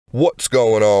What's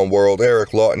going on, world?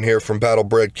 Eric Lawton here from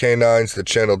Bred Canines, the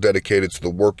channel dedicated to the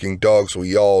working dogs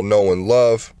we all know and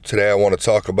love. Today I want to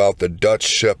talk about the Dutch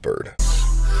Shepherd.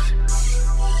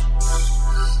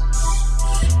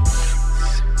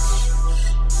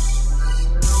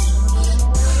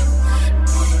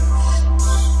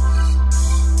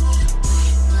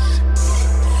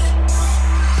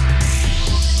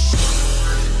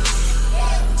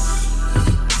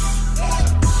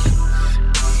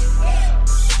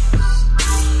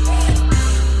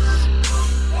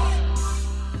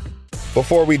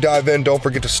 Before we dive in, don't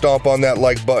forget to stomp on that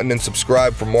like button and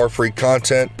subscribe for more free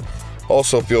content.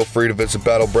 Also, feel free to visit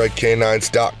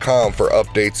BattleBredCanines.com for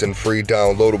updates and free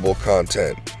downloadable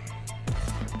content.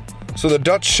 So the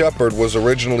Dutch Shepherd was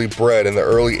originally bred in the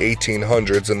early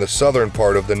 1800s in the southern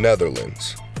part of the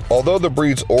Netherlands. Although the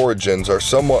breed's origins are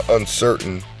somewhat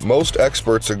uncertain, most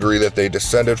experts agree that they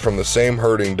descended from the same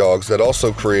herding dogs that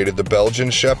also created the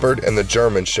Belgian Shepherd and the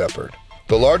German Shepherd.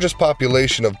 The largest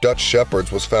population of Dutch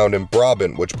Shepherds was found in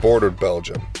Brabant, which bordered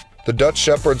Belgium. The Dutch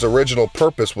Shepherd's original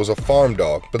purpose was a farm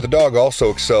dog, but the dog also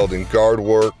excelled in guard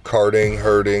work, carting,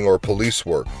 herding, or police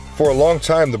work. For a long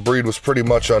time, the breed was pretty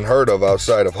much unheard of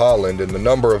outside of Holland, and the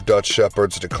number of Dutch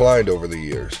Shepherds declined over the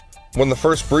years. When the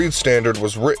first breed standard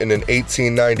was written in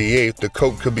 1898, the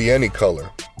coat could be any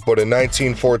color. But in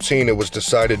 1914, it was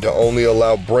decided to only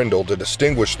allow brindle to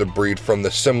distinguish the breed from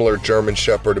the similar German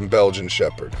Shepherd and Belgian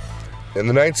Shepherd. In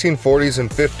the 1940s and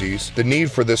 50s, the need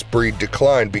for this breed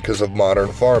declined because of modern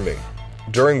farming.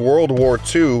 During World War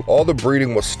II, all the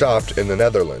breeding was stopped in the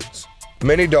Netherlands.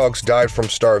 Many dogs died from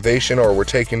starvation or were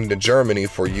taken to Germany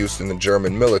for use in the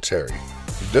German military.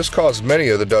 This caused many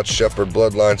of the Dutch Shepherd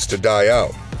bloodlines to die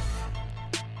out.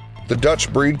 The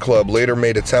Dutch Breed Club later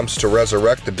made attempts to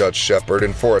resurrect the Dutch Shepherd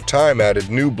and for a time added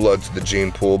new blood to the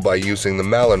gene pool by using the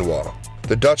Malinois.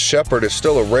 The Dutch Shepherd is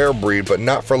still a rare breed, but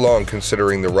not for long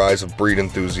considering the rise of breed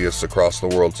enthusiasts across the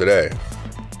world today.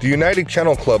 The United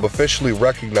Kennel Club officially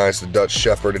recognized the Dutch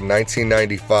Shepherd in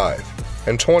 1995.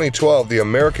 In 2012, the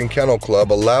American Kennel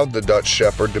Club allowed the Dutch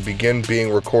Shepherd to begin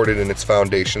being recorded in its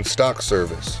foundation stock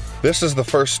service. This is the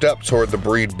first step toward the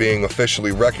breed being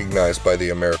officially recognized by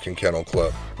the American Kennel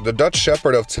Club. The Dutch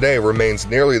Shepherd of today remains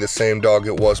nearly the same dog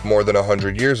it was more than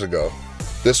 100 years ago.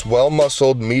 This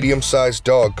well-muscled, medium-sized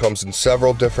dog comes in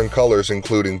several different colors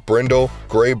including brindle,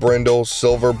 gray brindle,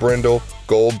 silver brindle,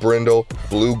 gold brindle,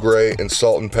 blue-gray, and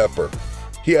salt and pepper.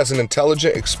 He has an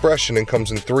intelligent expression and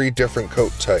comes in 3 different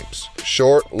coat types: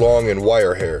 short, long, and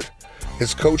wire-haired.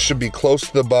 His coat should be close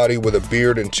to the body with a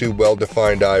beard and 2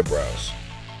 well-defined eyebrows.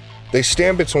 They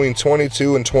stand between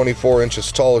 22 and 24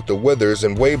 inches tall at the withers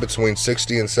and weigh between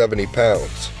 60 and 70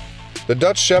 pounds. The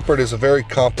Dutch Shepherd is a very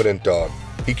competent dog.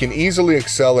 He can easily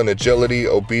excel in agility,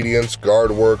 obedience, guard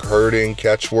work, herding,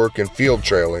 catch work, and field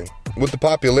trailing. With the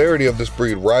popularity of this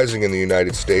breed rising in the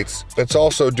United States, it's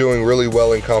also doing really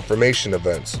well in conformation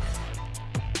events.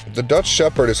 The Dutch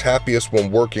Shepherd is happiest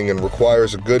when working and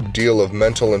requires a good deal of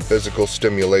mental and physical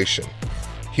stimulation.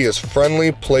 He is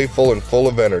friendly, playful, and full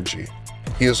of energy.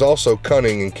 He is also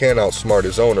cunning and can outsmart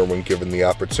his owner when given the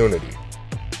opportunity.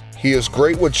 He is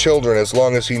great with children as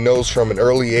long as he knows from an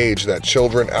early age that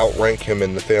children outrank him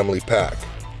in the family pack.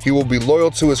 He will be loyal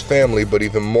to his family, but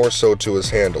even more so to his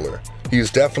handler. He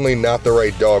is definitely not the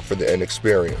right dog for the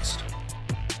inexperienced.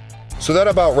 So that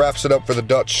about wraps it up for the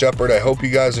Dutch Shepherd. I hope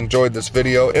you guys enjoyed this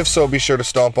video. If so, be sure to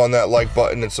stomp on that like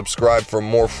button and subscribe for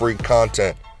more free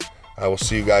content. I will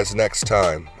see you guys next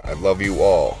time. I love you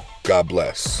all. God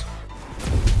bless.